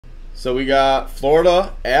So we got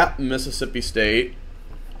Florida at Mississippi State.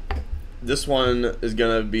 This one is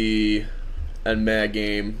going to be a mad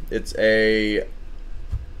game. It's a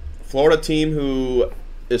Florida team who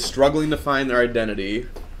is struggling to find their identity,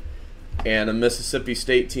 and a Mississippi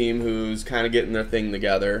State team who's kind of getting their thing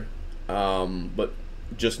together, but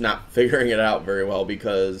just not figuring it out very well.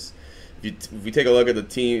 Because if you take a look at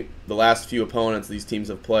the last few opponents these teams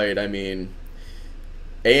have played, I mean,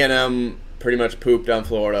 A&M pretty much pooped on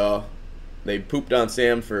Florida. They pooped on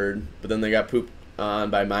Samford, but then they got pooped on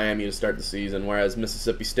by Miami to start the season, whereas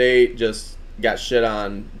Mississippi State just got shit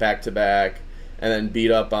on back-to-back and then beat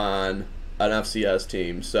up on an FCS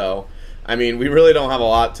team. So, I mean, we really don't have a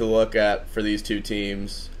lot to look at for these two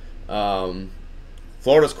teams.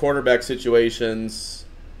 Florida's quarterback situations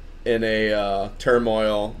in a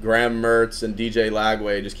turmoil. Graham Mertz and DJ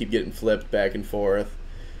Lagway just keep getting flipped back and forth.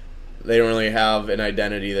 They don't really have an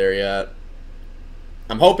identity there yet.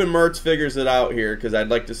 I'm hoping Mertz figures it out here, because I'd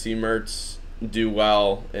like to see Mertz do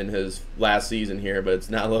well in his last season here, but it's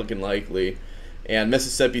not looking likely. And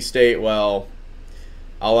Mississippi State, well,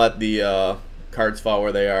 I'll let the cards fall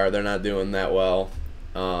where they are. They're not doing that well.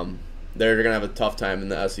 They're going to have a tough time in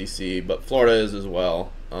the SEC, but Florida is as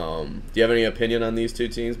well. Do you have any opinion on these two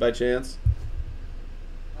teams by chance?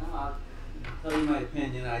 I'll tell you my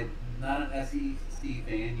opinion. I'm not an SEC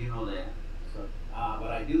fan, you know that. So,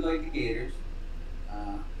 but I do like the Gators.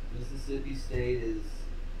 Mississippi State is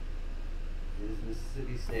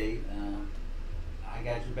Mississippi State. I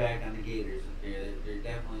got your back on the Gators up there. They're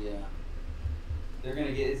definitely they're gonna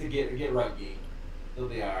it's a get right game. They'll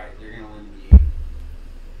be all right. They're gonna win the game.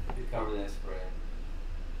 They cover that spread.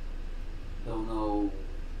 Don't know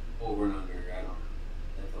over and under. I don't.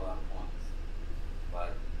 That's a lot of points.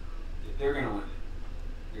 But if they're gonna win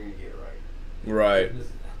it, they're gonna get it right. Right. This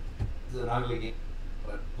is an ugly game,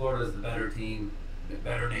 but Florida's the better team, the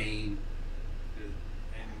better name,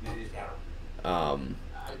 and they just got. I'd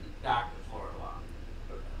be shocked if Florida lost.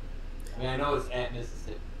 I mean, I know it's at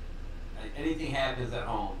Mississippi. Like, anything happens at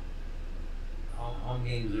home. Home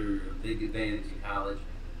games are a big advantage in college,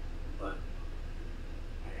 but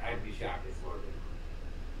I'd be shocked if Florida.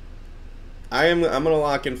 I'm gonna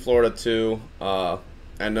lock in Florida too.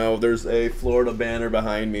 I know there's a Florida banner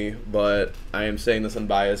behind me, but I am saying this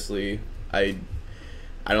unbiasedly. I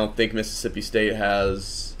don't think Mississippi State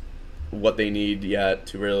has what they need yet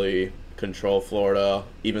to really control Florida.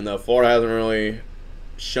 Even though Florida hasn't really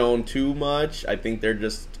shown too much, I think they're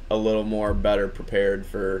just a little more better prepared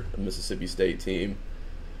for the Mississippi State team.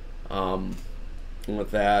 And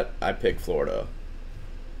with that, I pick Florida.